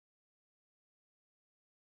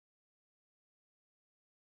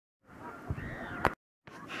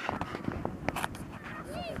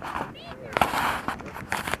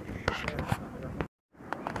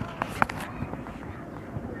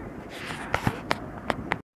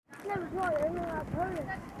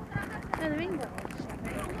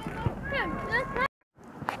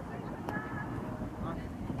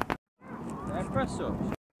Press up.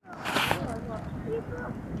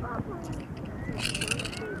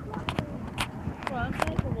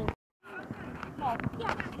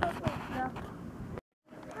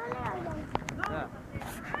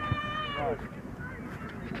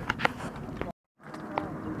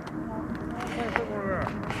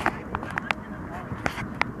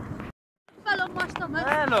 Fell on my stomach.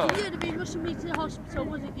 Hello. So you'd have been rushing me to the hospital,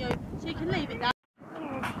 wasn't you? So you can leave it now.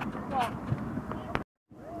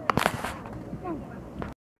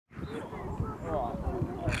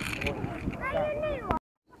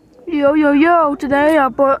 Yo yo yo, today I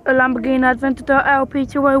bought a Lamborghini Adventador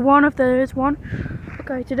lp700, if there is one.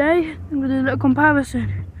 Okay, today I'm going to do a little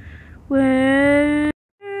comparison with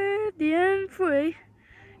the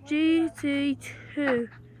m3gt2.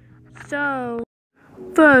 So,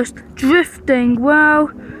 first, drifting. Well,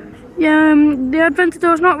 yeah, the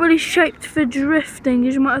Adventador is not really shaped for drifting,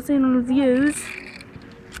 as you might have seen on the views.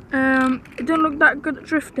 It don't look that good at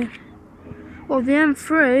drifting. Well, the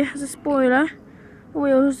M3 has a spoiler. The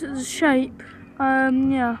wheels, the shape,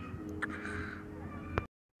 yeah.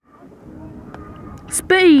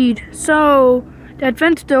 Speed. So the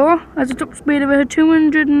Adventador has a top speed of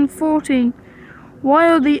 214,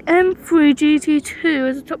 while the M3gt2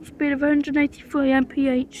 has a top speed of 183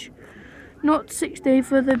 mph. Not 60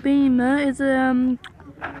 for the Beamer. Is I'll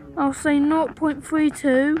say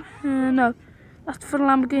 0.32. No, that's for the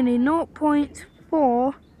Lamborghini. 0.4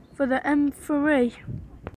 for the M3.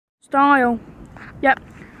 Style. Yep,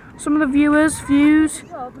 some of the views, the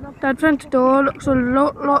Adventador looks a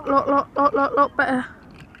lot better.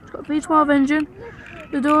 It's got a V12 engine.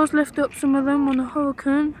 The doors lift up, some of them on the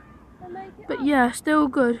Hurricane, but yeah, still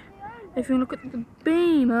good. If you look at the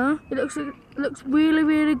Beamer, it looks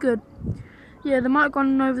really good. Yeah, they might have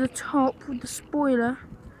gone over the top with the spoiler.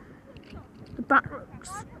 The back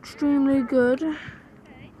looks extremely good. I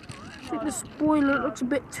think the spoiler looks a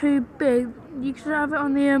bit too big. You could have it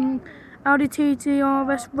on the Audi TT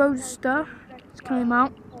RS Roadster. It's came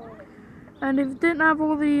out, and if it didn't have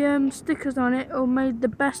all the stickers on it, it would made the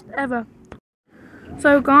best ever.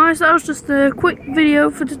 So guys, that was just a quick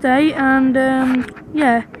video for today, and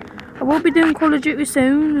yeah, I will be doing Call of Duty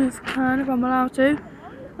soon if I can, if I'm allowed to.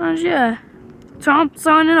 And yeah, Tom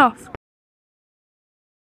signing off.